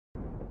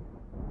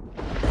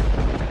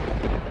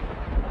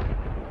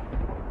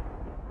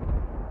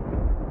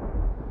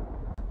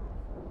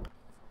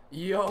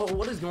Yo,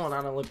 what is going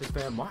on, Olympus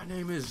fam? My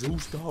name is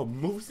Zeus the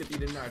Moose, if you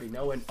didn't already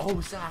know, and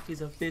OSAC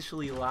is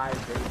officially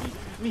live, baby.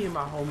 Me and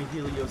my homie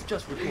Helios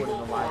just recorded the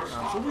live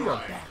time, so we are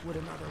back with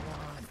another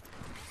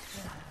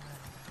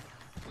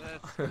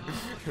one.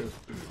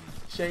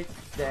 Shake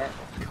that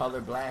color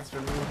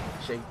blasphemy.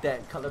 Shake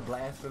that color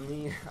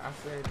blasphemy. I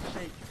said,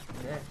 shake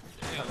that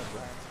color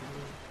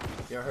blasphemy.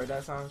 You ever heard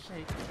that song?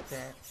 Shake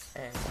that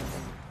ass for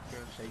me.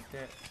 Girl, shake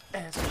that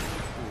ass for me.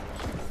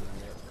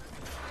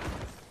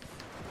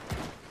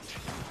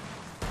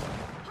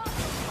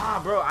 Ah,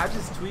 bro, I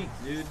just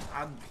tweaked, dude.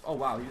 Oh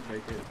wow, he was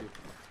right there too.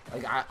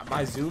 Like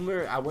my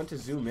zoomer, I went to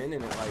zoom in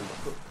and it like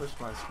pushed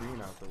my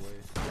screen out the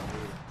way.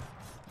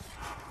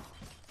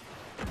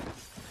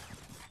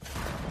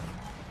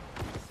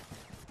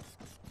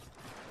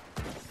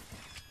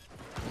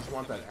 I just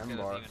want that M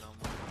bar.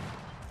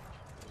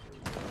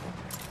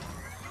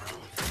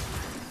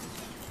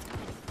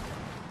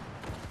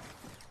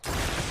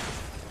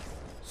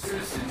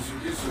 Citizens who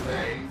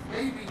disobey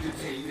may be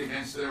detained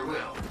against their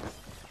will.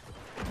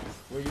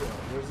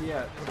 Where's he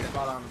at? Put the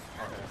spot on.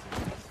 Okay.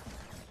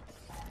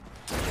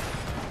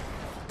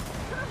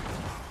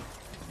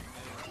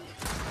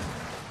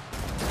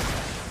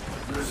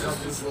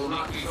 Resistance will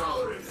not be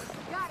tolerated.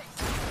 Got it.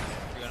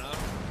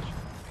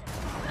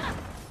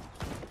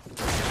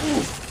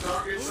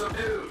 Target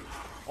subdued.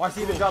 Oh, I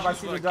see the dub. I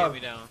see the dub.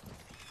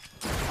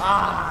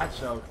 Ah, I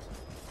choked.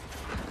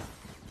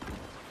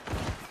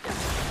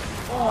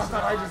 Oh, I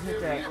thought I just hit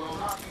that.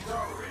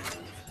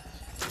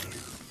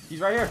 He's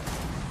right here.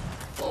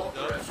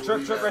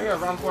 Trip right here,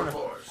 around the corner.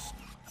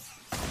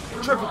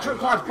 Trip,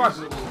 quad.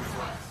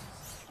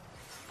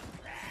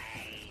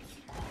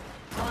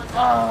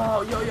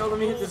 Oh, yo, let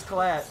me hit this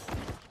collat.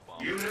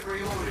 Unit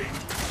reloading.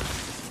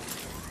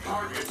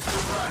 Targets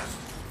suppressed.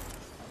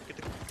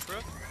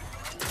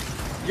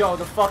 Yo,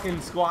 the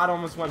fucking squad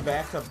almost went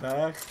back to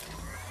back.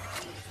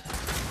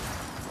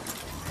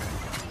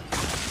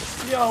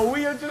 Yo,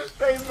 we are just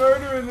straight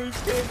murdering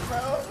these kids,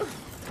 bro.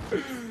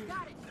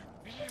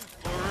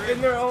 In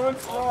their own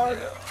squad.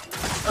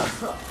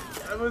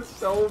 That was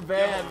so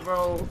bad,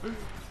 bro.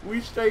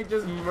 We straight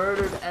just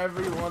murdered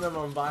every one of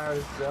them by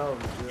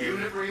ourselves, dude.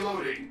 Unit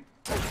reloading.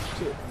 Oh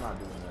shit, I'm not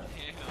doing that.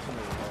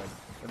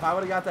 If I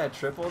would've got that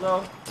triple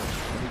though,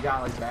 and we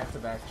got like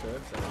back-to-back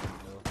trips, that would've been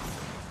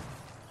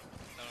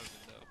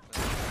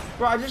dope.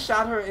 Bro, I just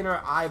shot her in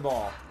her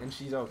eyeball, and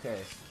she's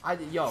okay.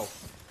 Yo.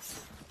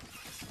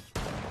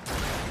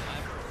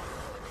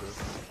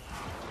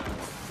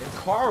 If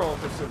Carl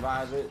could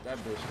survive it, that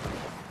bitch.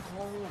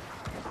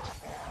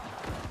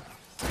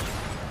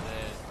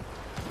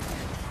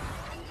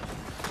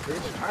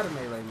 Bitch, try to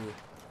melee me.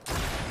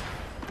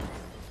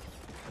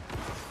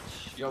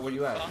 Yo, where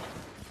you at? I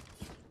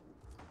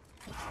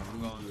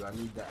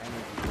need the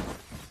energy.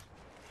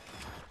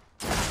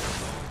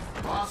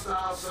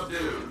 Hostile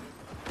subdued.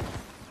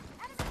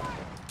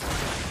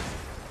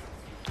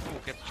 Oh,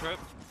 get the trip.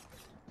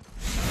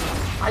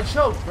 I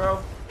choked,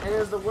 bro. And it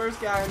was the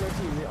worst guy on their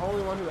team. The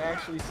only one who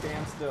actually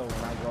stands still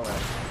when I go at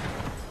him.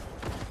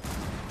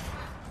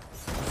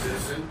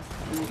 Citizen,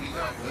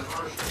 evacuate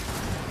partially.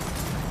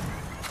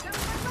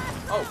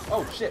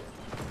 Oh, shit.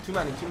 Too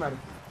many. Too many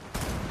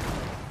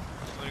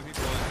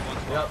people in one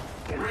spot.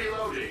 Yep.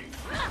 Reloading.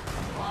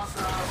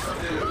 Hostile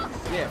subdued.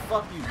 Yeah,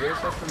 fuck you, bitch.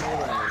 That's the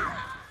melee.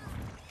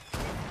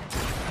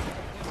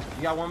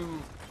 You got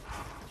one.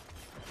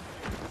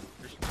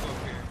 There's some smoke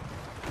here.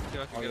 See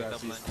if I can get a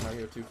double line. Right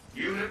here, too.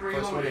 Unit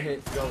First one to reloading. hit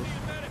goes.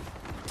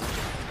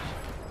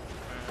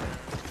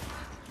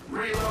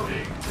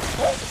 Reloading.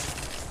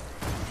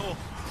 Oh.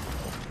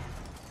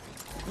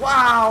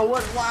 Wow,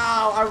 what?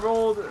 Wow, I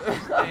rolled.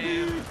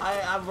 Damn.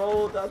 I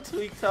rolled. I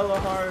tweaked hella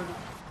hard.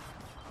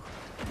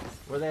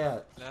 Where they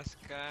at? Last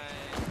guy.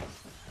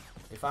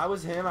 If I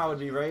was him, I would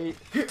be right.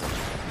 He's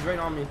right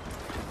on me.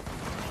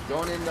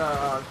 Going into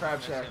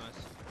crab shack.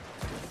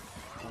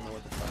 I don't know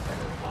what the fuck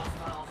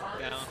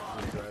that Down.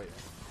 is. He's right.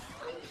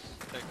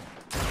 Take.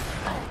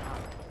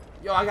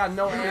 Yo, I got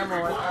no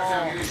ammo at all.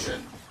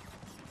 Ammunition.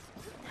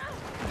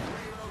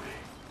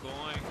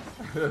 Going.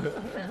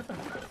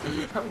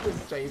 I'm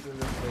just chasing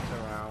this bitch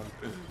around.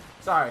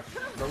 Sorry,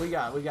 but we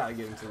gotta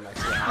get into the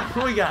next round.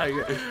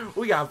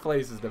 we got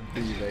places to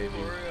be, baby. For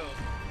real.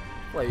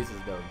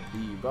 Places to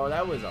be, bro.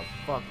 That was a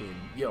fucking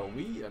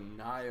we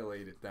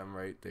annihilated them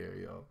right there,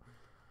 yo.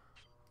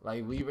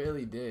 Like we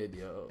really did,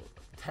 yo.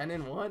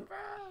 10-1, bro.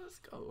 Let's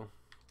go.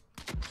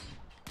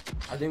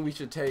 I think we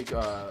should take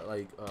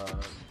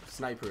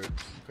sniper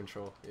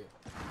control. Yeah.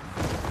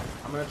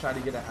 I'm gonna try to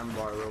get an M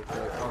bar real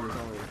quick. Oh, there's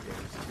only two.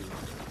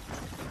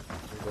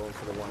 I'm going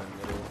for the one in the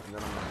middle, and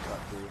then I'm gonna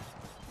cut through.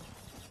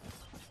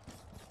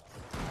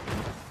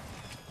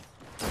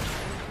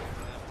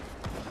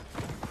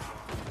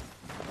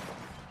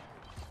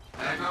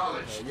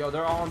 Acknowledged. Okay, yo,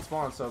 they're all on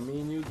spawn, so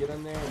me and you get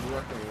in there and do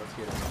our thing. Let's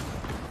get in.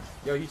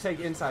 Yo, you take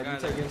inside. You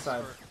take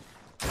inside.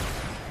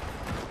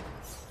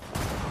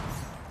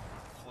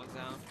 One's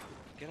down.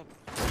 Get up.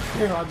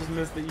 I just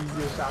missed the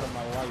easiest shot of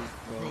my life,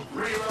 bro.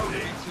 Reloading.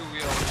 Me too, we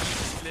all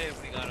lit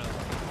when he got up.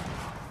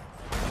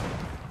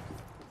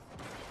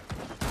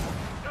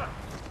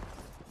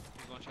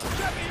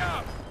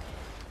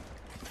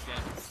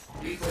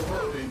 Lethal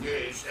mode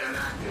engaged and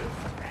active.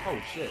 Oh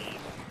shit.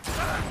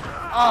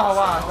 Oh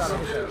wow, I thought I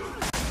hit that.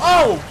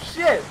 Oh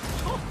shit!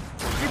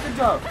 Get the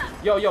dub.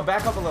 Yo,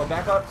 back up a little,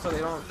 back up so they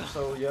don't.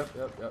 So yep.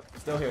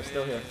 Still here.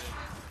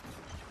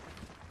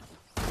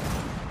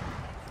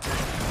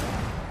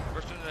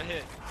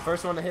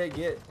 First one to hit,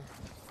 get.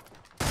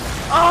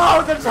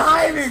 Oh, the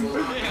timing!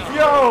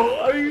 Yo,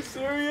 are you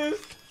serious?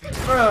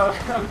 Bro,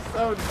 I'm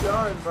so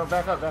done, bro.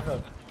 Back up. Yeah,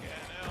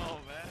 no,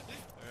 man.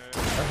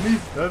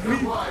 That's me.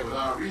 Comply with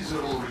our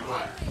reasonable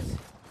request.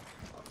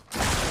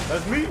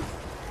 That's me.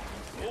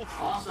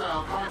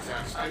 Hostile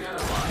contacts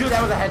identified. Dude,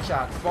 that was a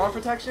headshot. Spawn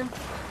protection?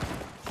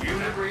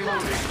 Unit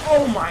reloading.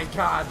 Oh my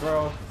god,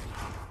 bro.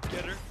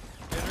 Get her,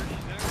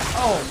 she's there.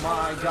 Oh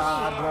my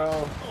god,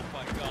 bro. Oh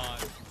my god.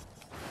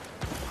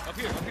 Up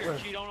here,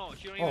 she don't know,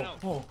 even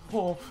know.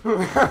 Oh.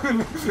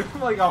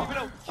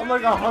 I'm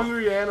like a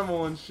hungry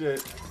animal and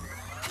shit.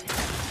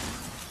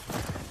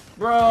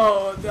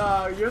 Bro,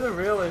 nah, you're the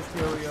realest,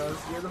 Helios.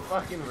 You're the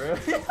fucking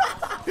realist.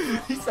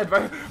 He said,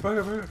 right.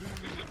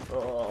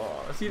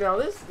 Oh, see now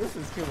this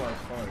is too much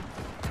fun.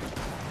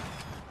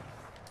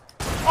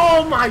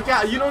 Oh my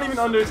god, you don't even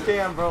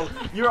understand, bro.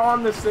 You're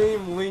on the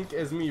same link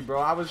as me, bro.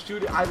 I was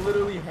shooting, I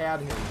literally had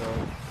him, bro.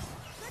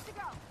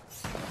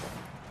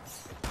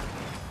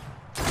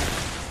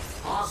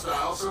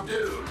 Hostile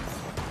subdued.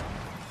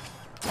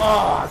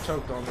 Oh, I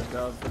choked on the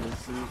dub for the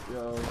suit,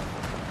 yo.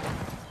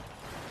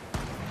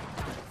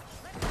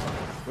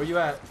 Where you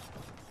at?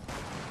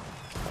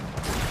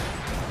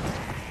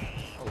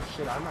 Oh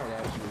shit, I might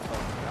actually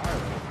fucking die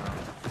right now.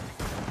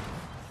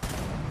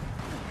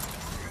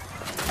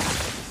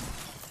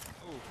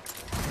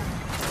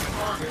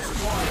 Target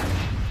spotted.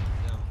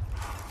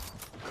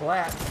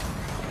 Clap.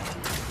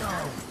 No.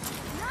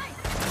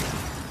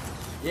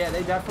 Yeah,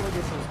 they definitely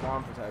get some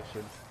spawn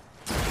protection.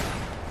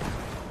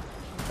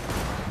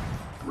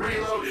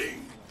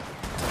 Reloading.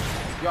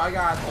 Yo, I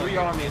got 3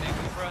 on me.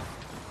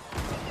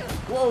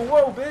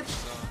 Whoa, bitch.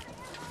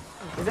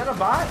 Is that a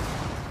bot?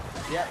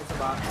 Yeah, it's a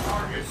bot.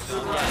 Target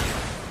suppressed.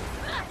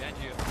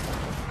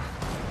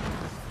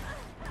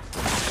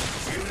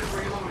 Unit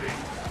reloading.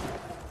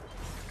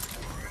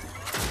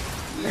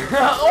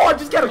 Oh, I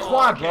just got a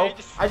quad, bro.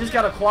 I just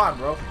got a quad,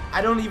 bro.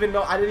 I didn't even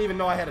know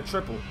I had a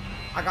triple.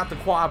 I got the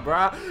quad,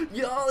 bro.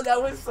 Yo,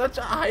 that was such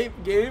a hype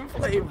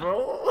gameplay,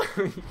 bro.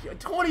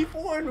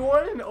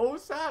 24-1 in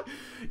OSAP.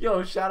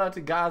 Yo, shout out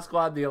to God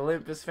Squad, the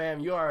Olympus fam.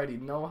 You already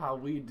know how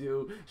we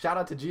do. Shout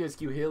out to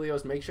GsQ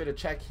Helios. Make sure to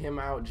check him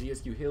out.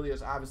 GsQ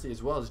Helios, obviously,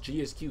 as well as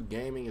GsQ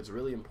Gaming. It's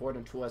really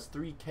important to us.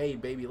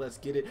 3K, baby. Let's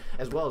get it.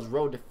 As well as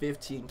road to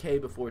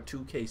 15K before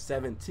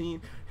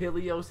 2K17.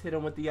 Helios, hit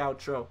him with the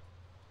outro.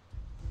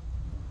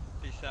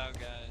 Peace out,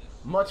 guys.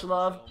 Much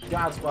love.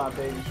 God Squad,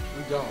 baby.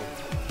 We going.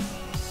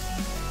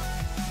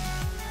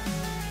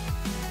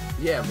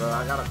 Yeah, bro,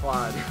 I got a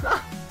quad.